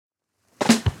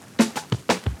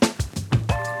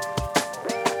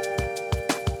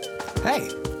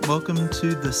Hey, welcome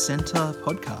to the Centre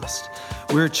podcast.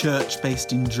 We're a church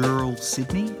based in Dural,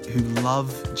 Sydney, who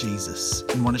love Jesus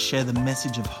and want to share the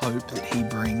message of hope that he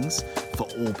brings for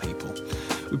all people.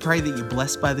 We pray that you're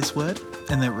blessed by this word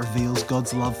and that it reveals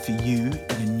God's love for you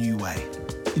in a new way.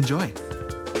 Enjoy.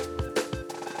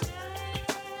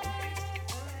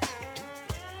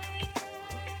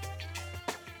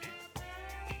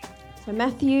 So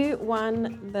Matthew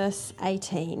 1 verse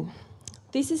 18.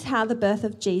 This is how the birth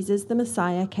of Jesus the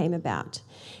Messiah came about.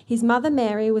 His mother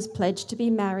Mary was pledged to be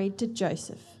married to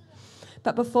Joseph.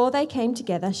 But before they came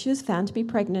together, she was found to be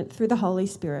pregnant through the Holy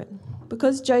Spirit.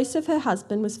 Because Joseph, her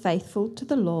husband, was faithful to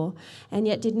the law and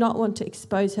yet did not want to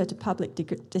expose her to public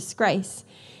disgrace,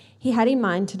 he had in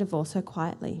mind to divorce her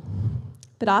quietly.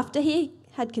 But after he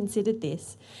had considered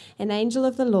this, an angel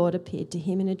of the Lord appeared to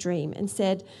him in a dream and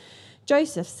said,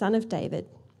 Joseph, son of David,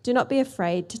 do not be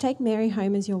afraid to take Mary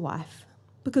home as your wife,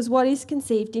 because what is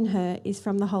conceived in her is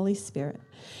from the Holy Spirit.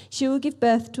 She will give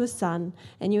birth to a son,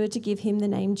 and you are to give him the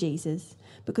name Jesus,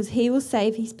 because he will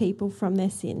save his people from their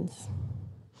sins.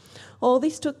 All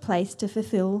this took place to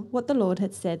fulfill what the Lord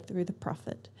had said through the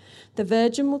prophet. The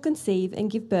virgin will conceive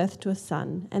and give birth to a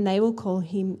son, and they will call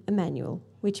him Emmanuel,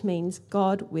 which means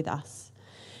God with us.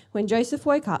 When Joseph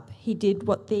woke up, he did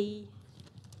what the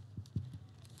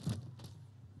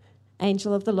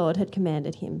angel of the Lord had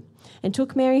commanded him, and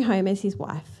took Mary home as his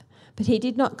wife. But he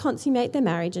did not consummate their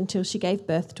marriage until she gave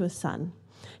birth to a son,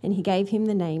 and he gave him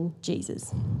the name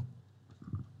Jesus.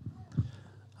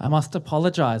 I must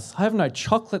apologise. I have no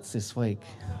chocolates this week.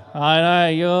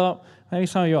 I know, maybe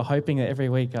some of you are hoping that every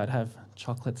week I'd have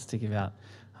chocolates to give out.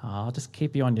 I'll just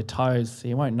keep you on your toes so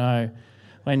you won't know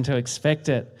when to expect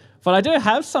it. But I do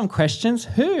have some questions.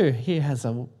 Who here has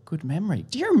a good memory?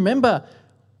 Do you remember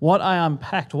what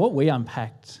we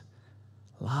unpacked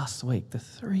last week? The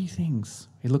three things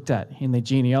we looked at in the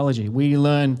genealogy. We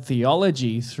learned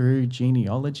theology through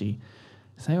genealogy.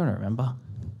 Does anyone remember?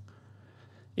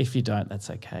 If you don't,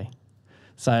 that's okay.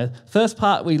 So first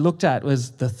part we looked at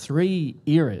was the three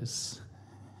eras.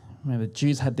 Remember,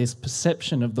 Jews had this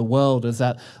perception of the world as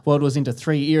that world was into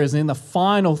three eras. And in the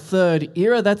final third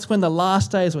era, that's when the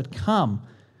last days would come.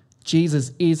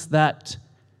 Jesus is that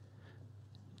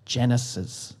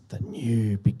Genesis, the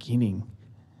new beginning.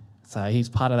 So he's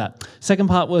part of that. Second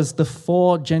part was the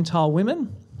 4 Gentile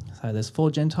women. So there's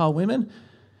 4 Gentile women,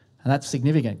 and that's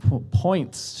significant.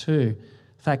 Points to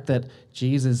the fact that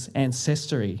Jesus'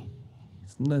 ancestry,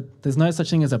 there's no such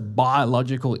thing as a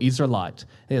biological Israelite.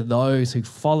 They're those who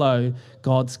follow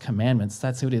God's commandments.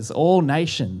 That's who it is. All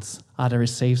nations are to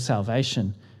receive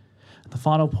salvation. The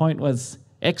final point was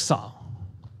exile.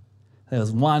 There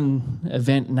was one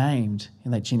event named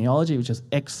in that genealogy, which was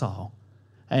exile.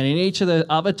 And in each of the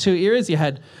other 2 eras, you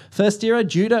had first era,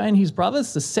 Judah and his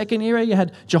brothers. The second era, you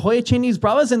had Jehoiachin and his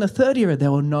brothers. And the third era,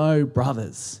 there were no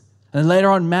brothers. And later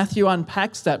on, Matthew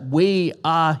unpacks that we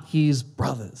are his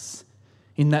brothers.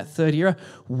 In that third era,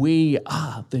 we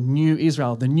are the new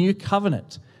Israel, the new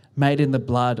covenant made in the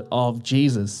blood of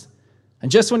Jesus. And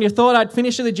just when you thought I'd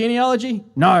finished with the genealogy,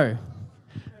 no.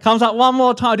 Comes up one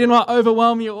more time. I didn't want to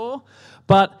overwhelm you all.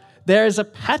 But there is a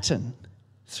pattern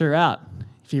throughout.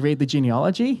 If you read the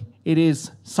genealogy, it is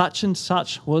such and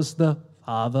such was the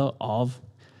father of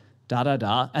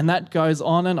da-da-da. And that goes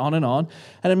on and on and on.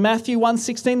 And in Matthew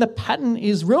 1:16, the pattern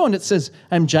is ruined. It says,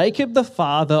 and Jacob the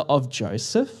father of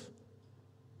Joseph.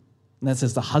 And that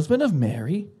says the husband of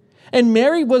Mary. And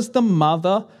Mary was the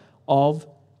mother of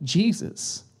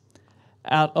Jesus,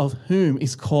 out of whom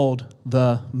is called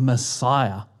the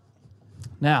Messiah.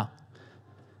 Now,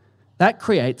 that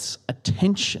creates a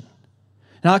tension.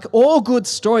 Now, like all good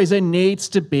stories, there needs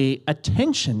to be a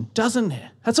tension, doesn't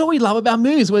there? That's what we love about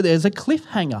movies, where there's a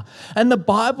cliffhanger. And the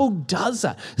Bible does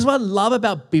that. This is what I love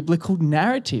about biblical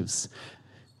narratives.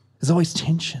 There's always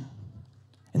tension.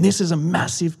 And this is a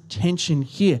massive tension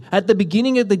here. At the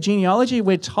beginning of the genealogy,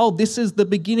 we're told this is the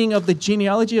beginning of the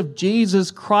genealogy of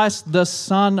Jesus Christ, the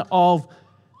son of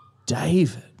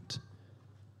David.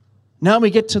 Now we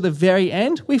get to the very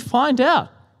end, we find out,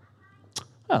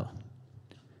 well,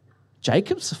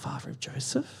 Jacob's the father of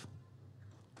Joseph,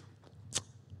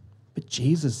 but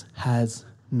Jesus has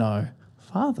no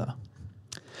father.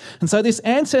 And so this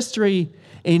ancestry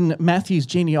in Matthew's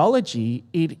genealogy,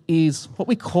 it is what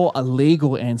we call a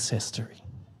legal ancestry.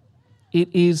 It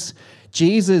is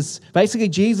Jesus, basically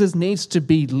Jesus needs to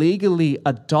be legally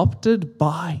adopted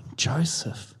by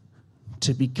Joseph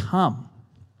to become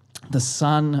the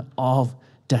son of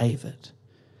David.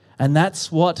 And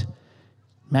that's what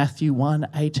Matthew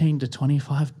 1:18 to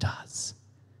 25 does.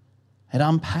 It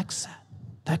unpacks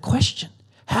that question.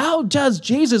 How does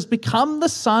Jesus become the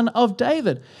son of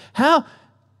David? How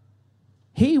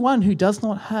he, one who does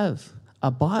not have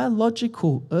a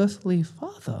biological earthly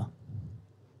father,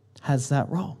 has that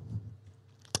role?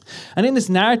 And in this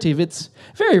narrative, it's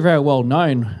very, very well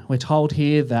known. We're told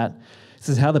here that this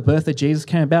is how the birth of Jesus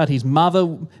came about. His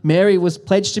mother, Mary, was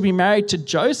pledged to be married to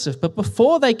Joseph, but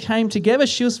before they came together,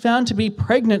 she was found to be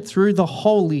pregnant through the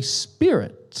Holy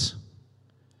Spirit.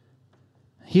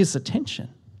 Here's the tension.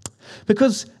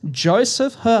 Because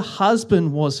Joseph, her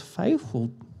husband, was faithful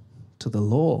to the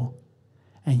law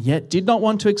and yet did not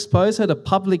want to expose her to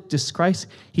public disgrace,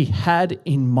 he had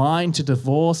in mind to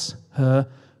divorce her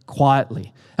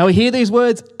quietly. Now we hear these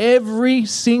words every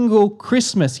single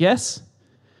Christmas, yes?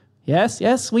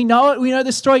 Yes, we know it. We know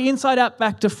the story inside out,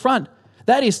 back to front.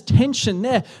 That is tension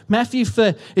there. Matthew,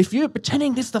 if you're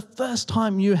pretending this is the first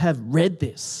time you have read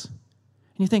this,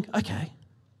 and you think, okay,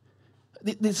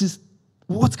 this is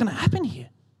what's going to happen here.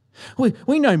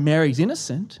 We know Mary's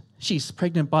innocent. She's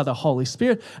pregnant by the Holy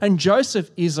Spirit, and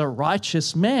Joseph is a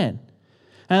righteous man.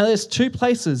 Now, there's two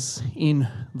places in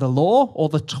the law or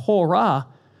the Torah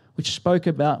which spoke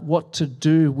about what to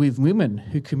do with women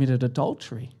who committed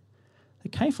adultery.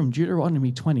 It came from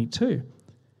Deuteronomy 22.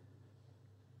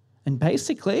 And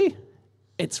basically,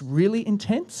 it's really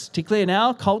intense, particularly in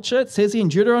our culture. It says in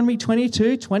Deuteronomy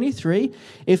 22:23,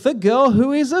 if a girl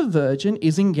who is a virgin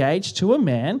is engaged to a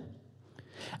man,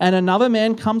 and another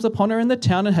man comes upon her in the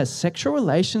town and has sexual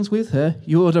relations with her,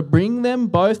 you are to bring them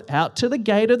both out to the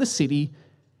gate of the city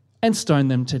and stone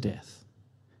them to death.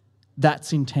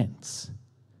 That's intense.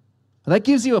 Well, that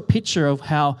gives you a picture of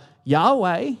how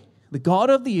Yahweh, the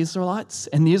God of the Israelites,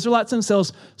 and the Israelites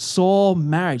themselves saw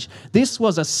marriage. This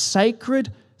was a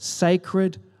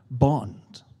sacred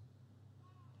bond.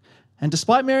 And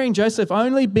despite Mary and Joseph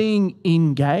only being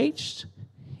engaged,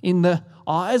 in the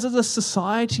eyes of the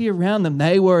society around them,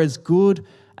 they were as good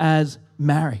as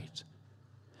married.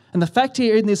 And the fact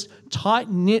here in this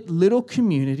tight-knit little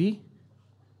community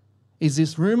is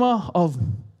this rumor of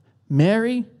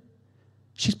Mary,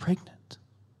 she's pregnant.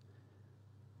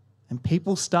 And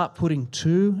people start putting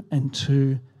two and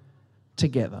two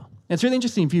together. And it's really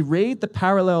interesting. If you read the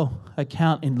parallel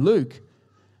account in Luke,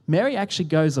 Mary actually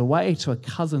goes away to a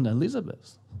cousin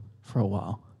Elizabeth for a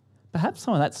while. Perhaps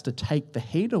some of that's to take the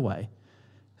heat away.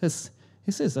 This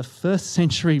is a first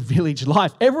century village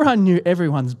life. Everyone knew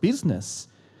everyone's business.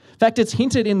 In fact, it's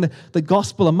hinted in the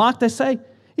Gospel of Mark. They say,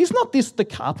 is not this the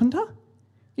carpenter?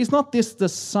 Is not this the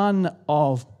son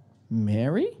of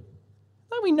Mary?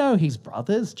 Don't we know his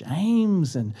brothers,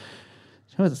 James and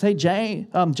what does it say?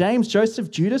 James,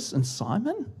 Joseph, Judas, and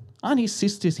Simon? Aren't his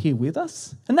sisters here with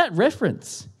us? And that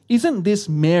reference, isn't this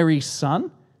Mary's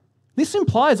son? This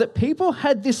implies that people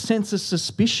had this sense of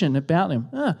suspicion about him.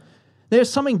 There's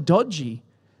something dodgy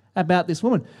about this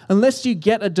woman. Unless you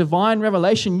get a divine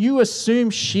revelation, you assume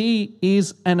she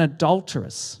is an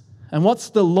adulteress. And what's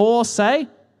the law say?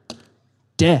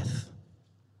 Death.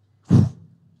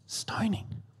 Stoning.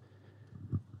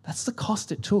 That's the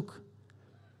cost it took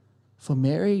for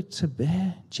Mary to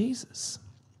bear Jesus.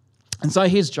 And so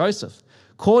here's Joseph,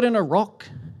 caught in a rock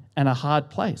and a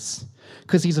hard place,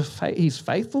 because he's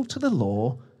faithful to the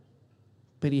law,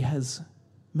 but he has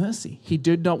mercy. He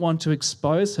did not want to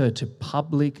expose her to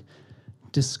public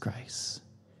disgrace.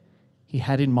 He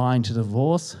had in mind to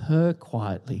divorce her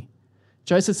quietly.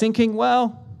 Joseph's thinking,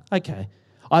 well, okay,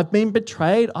 I've been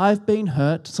betrayed, I've been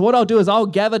hurt, so what I'll do is I'll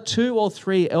gather 2 or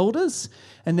 3 elders,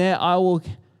 and there I will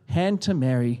hand to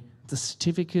Mary the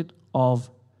certificate of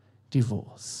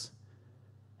divorce.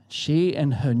 She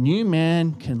and her new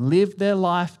man can live their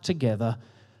life together,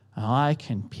 and I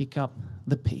can pick up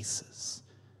the pieces.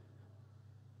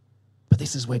 But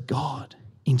this is where God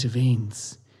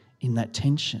intervenes in that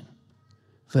tension.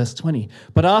 Verse 20,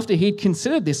 but after he'd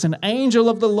considered this, an angel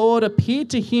of the Lord appeared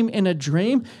to him in a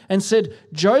dream and said,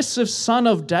 Joseph, son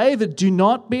of David, do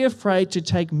not be afraid to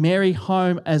take Mary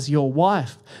home as your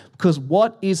wife, because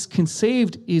what is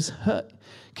conceived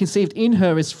in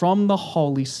her is from the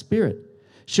Holy Spirit.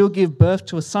 She'll give birth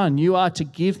to a son. You are to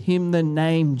give him the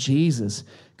name Jesus,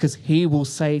 because he will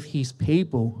save his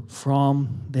people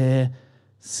from their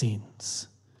sins.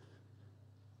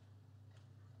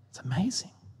 It's amazing.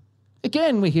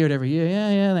 Again, we hear it every year.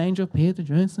 Yeah, the angel appeared to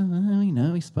Joseph. We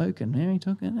know he spoke and Mary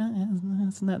took it.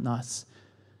 Isn't that nice?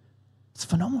 It's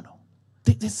phenomenal.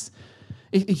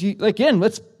 Again,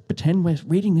 let's pretend we're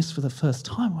reading this for the first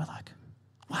time. We're like,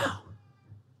 wow.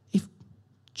 If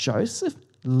Joseph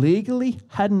legally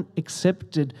hadn't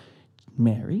accepted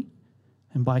Mary,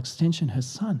 and by extension her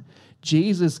son,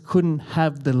 Jesus couldn't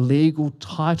have the legal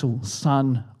title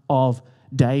son of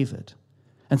David.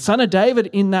 And son of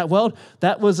David in that world,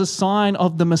 that was a sign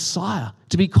of the Messiah.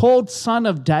 To be called son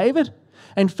of David.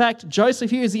 In fact,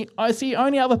 Joseph here is the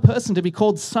only other person to be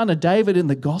called son of David in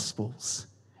the Gospels.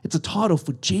 It's a title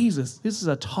for Jesus. This is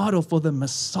a title for the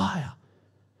Messiah.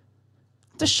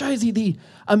 This shows you the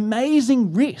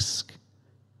amazing risk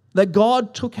that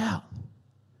God took out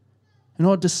in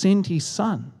order to send his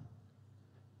son.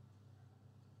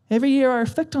 Every year I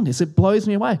reflect on this. It blows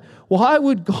me away. Why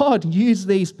would God use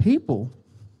these people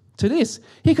to this?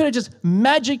 He could have just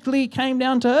magically came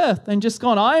down to earth and just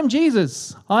gone, I am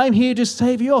Jesus. I am here to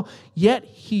save you all. Yet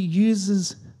he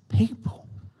uses people.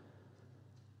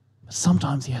 But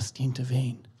sometimes he has to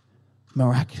intervene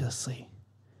miraculously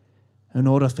in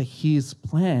order for his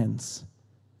plans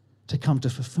to come to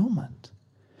fulfillment.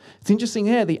 It's interesting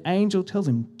here, the angel tells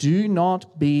him, do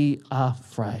not be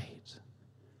afraid.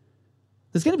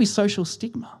 There's going to be social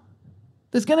stigma.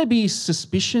 There's going to be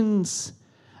suspicions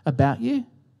about you.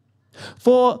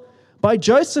 For by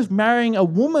Joseph marrying a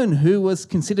woman who was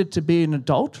considered to be an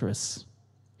adulteress,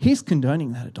 he's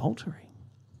condoning that adultery.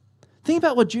 Think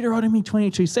about what Deuteronomy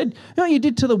 22 said. You know what you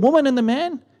did to the woman and the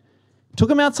man? Took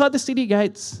them outside the city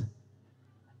gates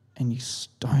and you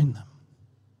stoned them.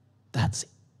 That's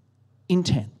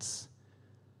intense.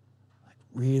 Like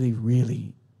really,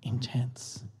 really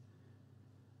intense.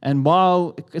 And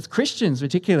while, as Christians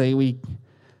particularly, we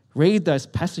read those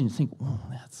passages and think, oh,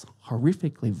 that's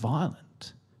horrifically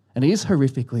violent. And it is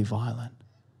horrifically violent.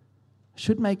 It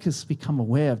should make us become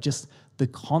aware of just the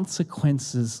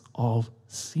consequences of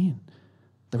sin,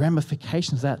 the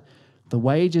ramifications that the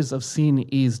wages of sin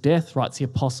is death, writes the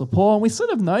Apostle Paul. And we sort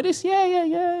of notice,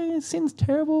 sin's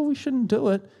terrible, we shouldn't do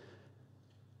it.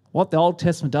 What the Old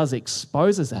Testament does, it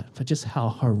exposes that for just how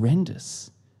horrendous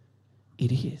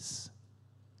it is.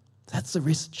 That's the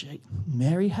risk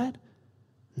Mary had.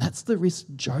 That's the risk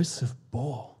Joseph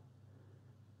bore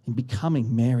in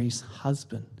becoming Mary's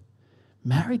husband.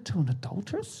 Married to an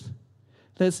adulteress?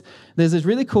 There's this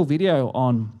really cool video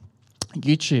on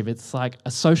YouTube. It's like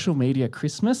a social media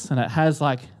Christmas, and it has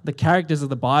like the characters of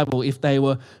the Bible if they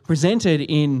were presented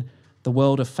in the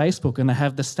world of Facebook, and they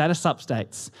have the status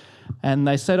updates. And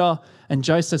they said, and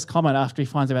Joseph's comment after he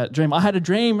finds out about a dream, I had a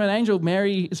dream, an angel,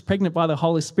 Mary is pregnant by the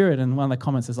Holy Spirit. And one of the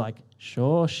comments is like,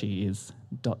 sure she is, ...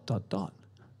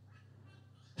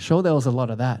 Sure there was a lot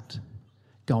of that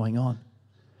going on.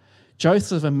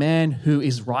 Joseph, a man who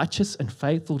is righteous and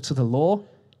faithful to the law,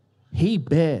 he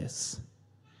bears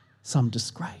some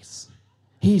disgrace.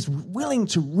 He's willing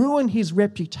to ruin his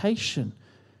reputation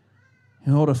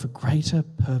in order for greater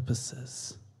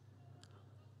purposes.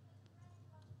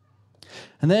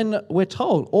 And then we're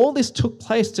told all this took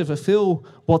place to fulfill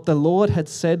what the Lord had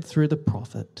said through the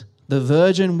prophet. The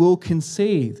virgin will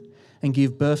conceive and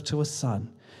give birth to a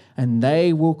son, and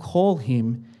they will call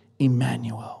him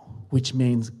Emmanuel, which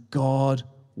means God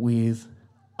with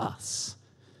us.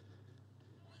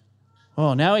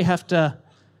 Well, now we have to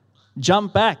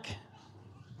jump back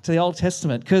to the Old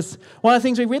Testament, because one of the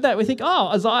things we read that, we think,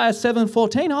 Isaiah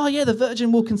 7:14, the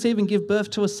virgin will conceive and give birth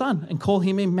to a son and call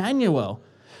him Emmanuel.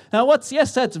 Now,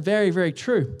 that's very, very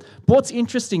true. But what's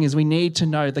interesting is we need to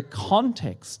know the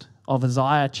context of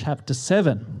Isaiah chapter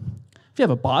 7. If you have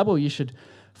a Bible, you should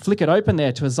flick it open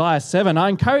there to Isaiah 7. I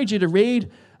encourage you to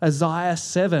read Isaiah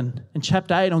 7 and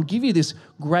chapter 8. I'll give you this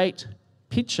great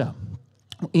picture,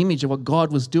 image of what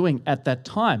God was doing at that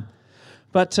time.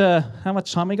 But how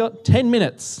much time we got? 10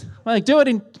 minutes. Well, do it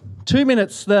in 2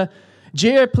 minutes. The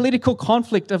geopolitical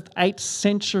conflict of 8th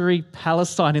century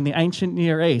Palestine in the ancient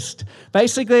Near East.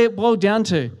 Basically, it boiled down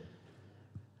to,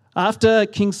 after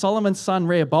King Solomon's son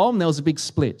Rehoboam, there was a big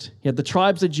split. You had the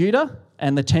tribes of Judah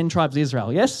and the 10 tribes of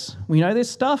Israel. Yes, we know this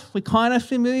stuff. We're kind of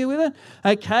familiar with it.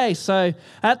 Okay, so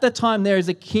at the time there is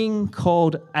a king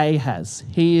called Ahaz.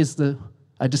 He is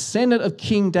a descendant of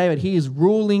King David. He is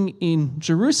ruling in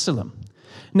Jerusalem.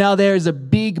 Now there is a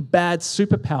big bad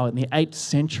superpower in the 8th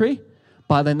century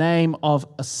by the name of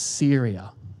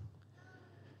Assyria.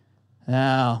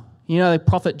 Now, you know the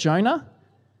prophet Jonah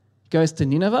goes to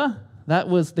Nineveh? That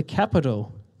was the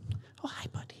capital. Oh, hi,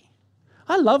 buddy.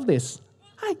 I love this.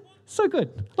 Hi, so good.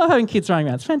 I love having kids running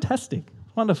around. It's fantastic.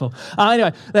 Wonderful.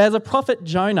 Anyway, there's a prophet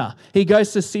Jonah. He goes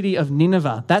to the city of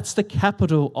Nineveh. That's the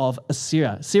capital of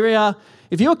Assyria. Assyria,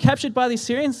 if you were captured by the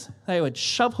Assyrians, they would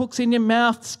shove hooks in your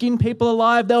mouth, skin people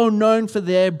alive. They were known for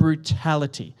their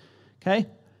brutality. Okay?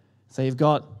 So you've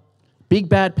got big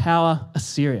bad power,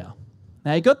 Assyria.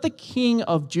 Now you've got the king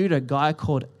of Judah, a guy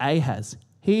called Ahaz.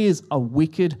 He is a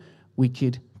wicked,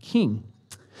 wicked king.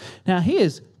 Now he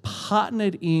is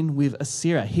partnered in with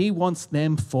Assyria. He wants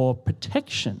them for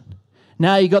protection.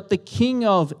 Now you got the king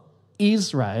of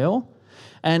Israel,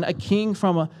 and a king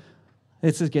from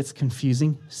this gets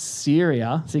confusing,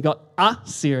 Syria. So you got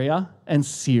Assyria and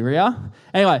Syria.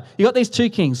 Anyway, you got these two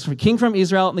kings, a king from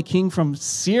Israel and the king from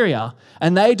Syria,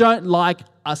 and they don't like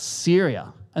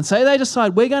Assyria. And so they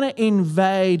decide, we're going to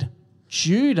invade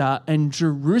Judah and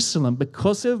Jerusalem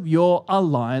because of your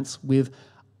alliance with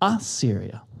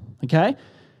Assyria. Okay?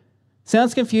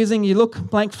 Sounds confusing. You look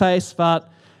blank face,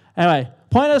 but anyway,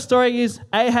 point of the story is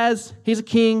Ahaz, he's a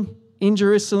king in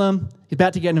Jerusalem. He's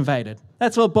about to get invaded.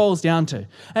 That's what it boils down to.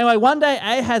 Anyway, one day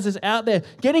Ahaz is out there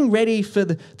getting ready for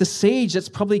the siege that's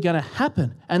probably going to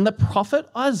happen. And the prophet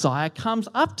Isaiah comes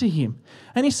up to him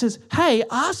and he says, hey,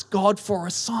 ask God for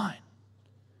a sign.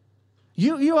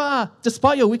 You are,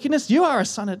 despite your wickedness, you are a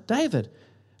son of David.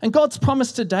 And God's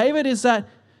promise to David is that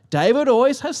David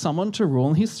always has someone to rule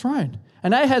on his throne.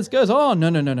 And Ahaz goes, oh,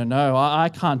 no, I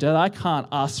can't do that. I can't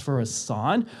ask for a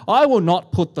sign. I will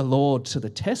not put the Lord to the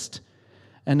test.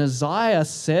 And Isaiah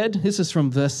said, this is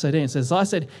from verse 13, it says, Isaiah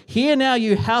said, hear now,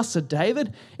 you house of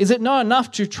David, is it not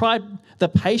enough to try the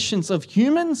patience of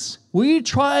humans? Will you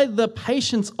try the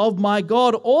patience of my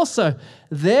God also?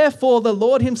 Therefore the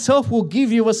Lord himself will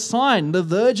give you a sign. The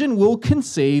virgin will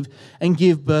conceive and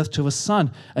give birth to a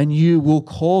son, and you will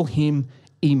call him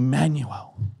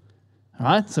Emmanuel. All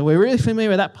right, so we're really familiar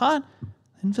with that part.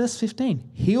 In verse 15,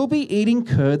 he will be eating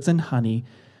curds and honey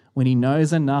when he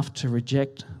knows enough to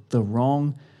reject the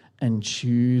wrong and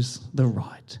choose the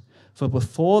right. For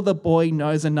before the boy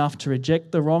knows enough to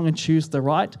reject the wrong and choose the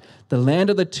right, the land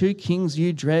of the two kings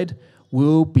you dread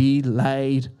will be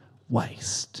laid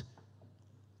waste.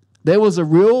 There was a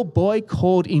real boy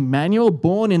called Emmanuel,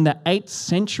 born in the 8th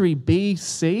century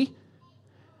BC.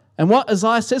 And what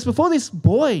Isaiah says, before this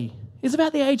boy is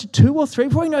about the age of 2 or 3,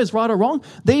 before he knows right or wrong,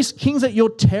 these kings that you're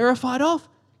terrified of,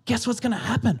 guess what's going to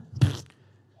happen?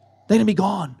 They're going to be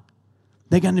gone.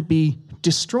 They're going to be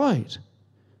destroyed.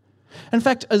 In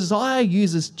fact, Isaiah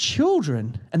uses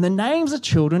children and the names of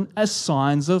children as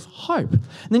signs of hope. And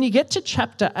then you get to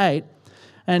chapter 8,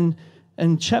 and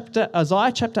in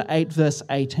Isaiah chapter 8, verse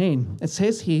 18, it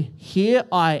says here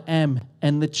I am,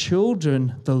 and the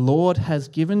children the Lord has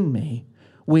given me.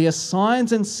 We are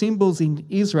signs and symbols in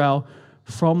Israel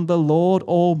from the Lord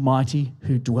Almighty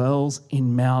who dwells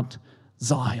in Mount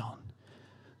Zion.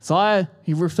 Isaiah,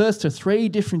 he refers to 3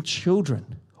 different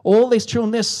children. All these children,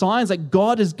 they're signs that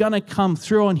God is going to come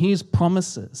through on his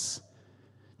promises.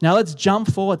 Now let's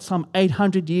jump forward some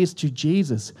 800 years to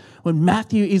Jesus. When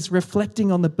Matthew is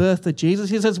reflecting on the birth of Jesus,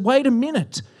 he says, wait a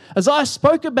minute. Isaiah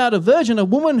spoke about a virgin, a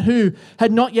woman who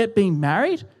had not yet been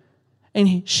married,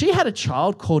 and she had a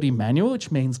child called Emmanuel,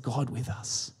 which means God with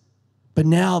us. But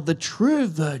now the true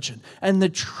virgin and the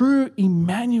true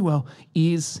Emmanuel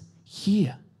is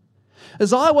here.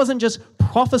 Isaiah wasn't just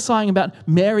prophesying about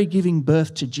Mary giving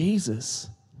birth to Jesus.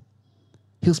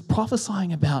 He was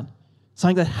prophesying about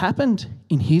something that happened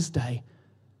in his day,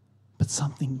 but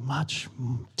something much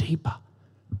deeper.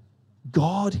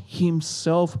 God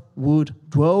himself would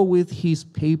dwell with his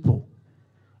people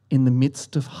in the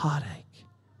midst of heartache.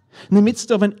 In the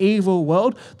midst of an evil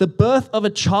world, the birth of a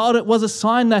child, it was a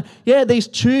sign that, these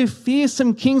 2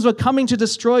 fearsome kings were coming to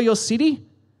destroy your city.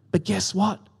 But guess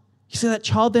what? You see that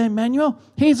child there, Emmanuel?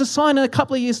 Here's a sign in a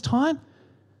couple of years' time.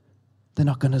 They're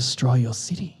not going to destroy your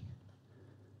city.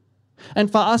 And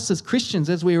for us as Christians,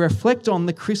 as we reflect on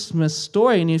the Christmas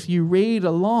story, and if you read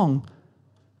along,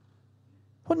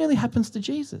 what nearly happens to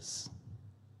Jesus?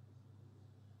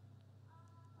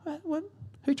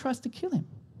 Who tries to kill him?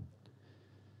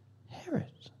 Herod.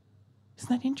 Isn't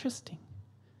that interesting?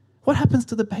 What happens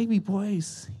to the baby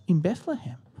boys in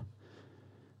Bethlehem?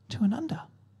 2 and under.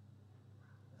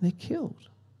 They're killed.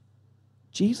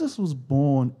 Jesus was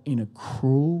born in a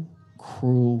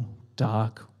cruel,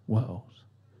 dark world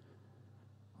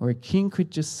where a king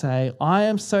could just say, I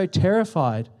am so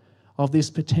terrified of this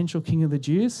potential king of the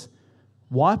Jews,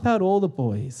 wipe out all the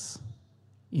boys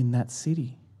in that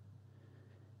city.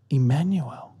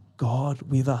 Emmanuel, God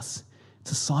with us.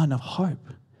 It's a sign of hope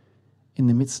in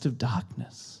the midst of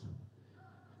darkness.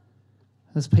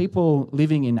 There's people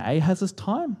living in Ahaz's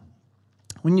time.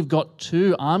 When you've got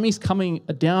 2 armies coming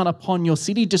down upon your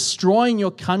city, destroying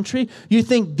your country, you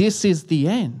think this is the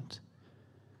end.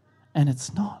 And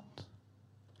it's not.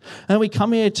 And we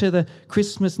come here to the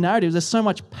Christmas narrative. There's so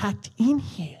much packed in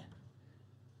here.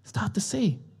 Start to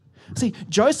see. See,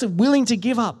 Joseph willing to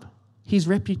give up his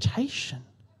reputation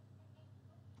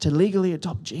to legally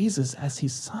adopt Jesus as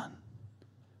his son.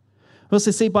 We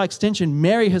also see by extension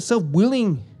Mary herself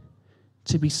willing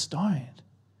to be stoned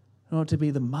in order to be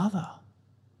the mother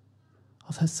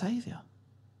of her Saviour.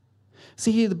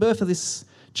 See here, the birth of this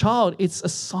child, it's a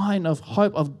sign of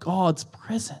hope of God's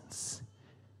presence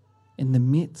in the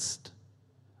midst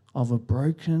of a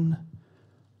broken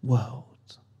world.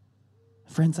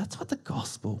 Friends, that's what the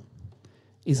gospel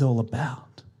is all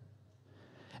about.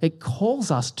 It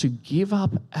calls us to give up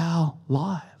our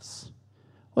lives.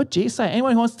 What did Jesus say?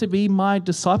 Anyone who wants to be my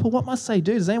disciple, what must they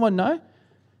do? Does anyone know?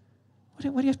 What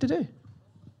do you have to do?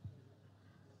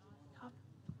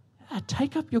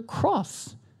 Take up your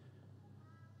cross.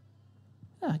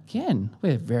 Again,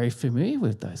 we're very familiar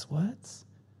with those words.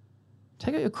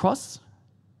 Take up your cross.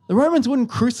 The Romans wouldn't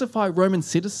crucify Roman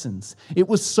citizens. It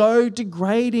was so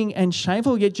degrading and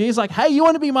shameful. Yet Jesus is like, hey, you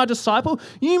want to be my disciple?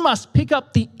 You must pick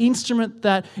up the instrument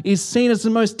that is seen as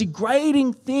the most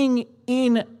degrading thing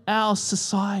in our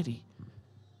society.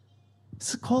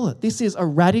 Let's call it. This is a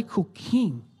radical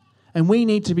king, and we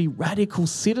need to be radical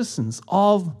citizens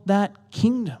of that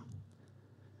kingdom.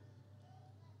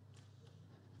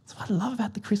 That's what I love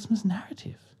about the Christmas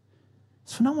narrative.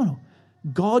 It's phenomenal.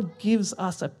 God gives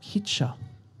us a picture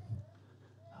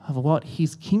of what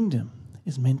his kingdom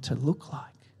is meant to look like.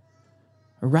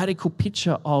 A radical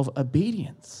picture of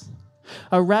obedience.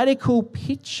 A radical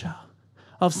picture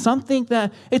of something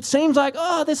that it seems like,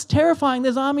 oh, that's terrifying.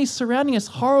 There's armies surrounding us,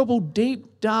 horrible,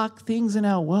 deep, dark things in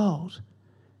our world.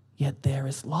 Yet there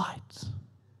is light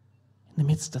in the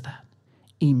midst of that.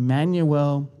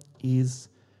 Emmanuel is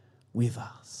with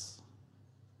us.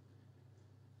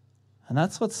 And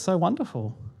that's what's so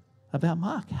wonderful about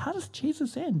Mark. How does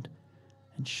Jesus end?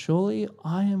 And surely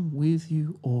I am with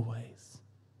you always,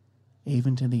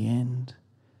 even to the end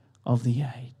of the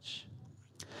age.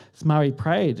 As Murray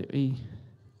prayed, he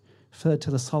referred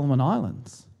to the Solomon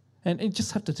Islands. And you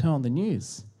just have to turn on the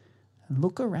news and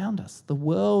look around us. The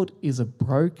world is a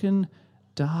broken,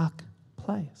 dark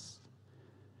place.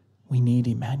 We need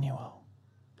Emmanuel.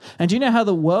 And do you know how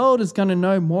the world is going to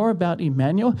know more about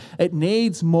Emmanuel? It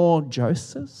needs more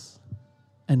Josephs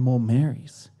and more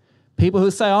Marys. People who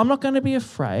say, I'm not going to be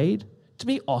afraid to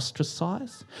be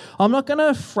ostracized. I'm not going to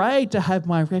be afraid to have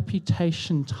my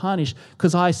reputation tarnished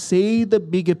because I see the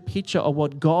bigger picture of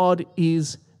what God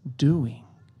is doing.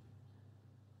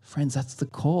 Friends, that's the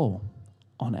call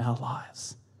on our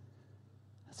lives.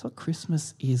 That's what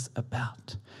Christmas is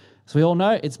about. So we all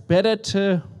know it's better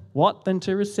to what than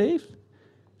to receive?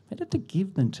 Better to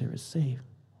give than to receive.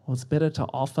 Or it's better to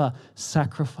offer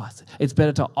sacrifice. It's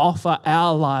better to offer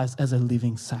our lives as a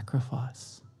living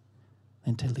sacrifice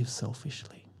than to live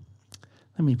selfishly.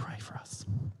 Let me pray for us.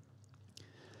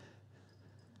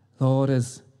 Lord,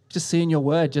 as just see in your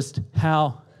word just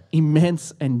how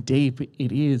immense and deep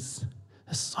it is.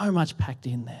 There's so much packed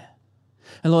in there.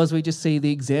 And Lord, as we just see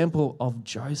the example of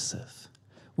Joseph,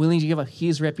 willing to give up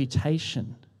his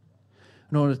reputation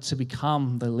in order to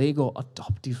become the legal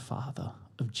adoptive father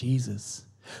of Jesus.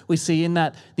 We see in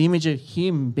that the image of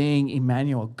him being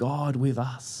Emmanuel, God with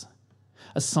us,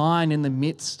 a sign in the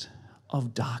midst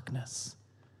of darkness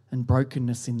and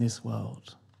brokenness in this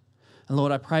world. And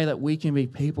Lord, I pray that we can be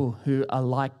people who are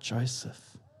like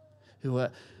Joseph, who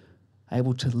are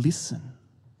able to listen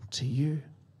to you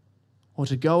or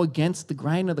to go against the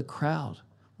grain of the crowd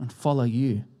and follow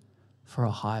you for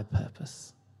a higher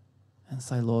purpose. And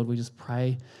so, Lord, we just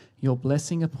pray your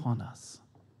blessing upon us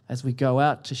as we go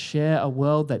out to share a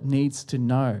world that needs to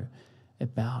know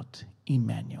about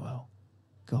Emmanuel,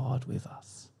 God with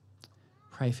us.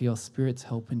 Pray for your Spirit's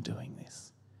help in doing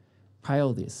this. Pray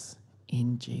all this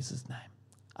in Jesus' name.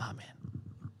 Amen.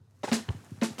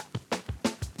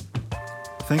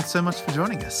 Thanks so much for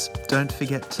joining us. Don't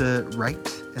forget to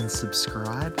rate and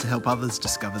subscribe to help others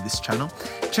discover this channel.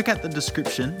 Check out the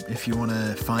description if you want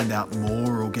to find out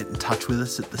more or get in touch with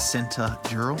us at the Centre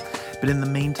Dural. But in the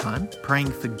meantime,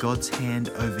 praying for God's hand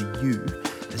over you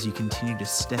as you continue to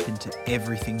step into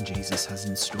everything Jesus has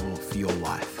in store for your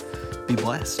life. Be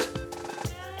blessed.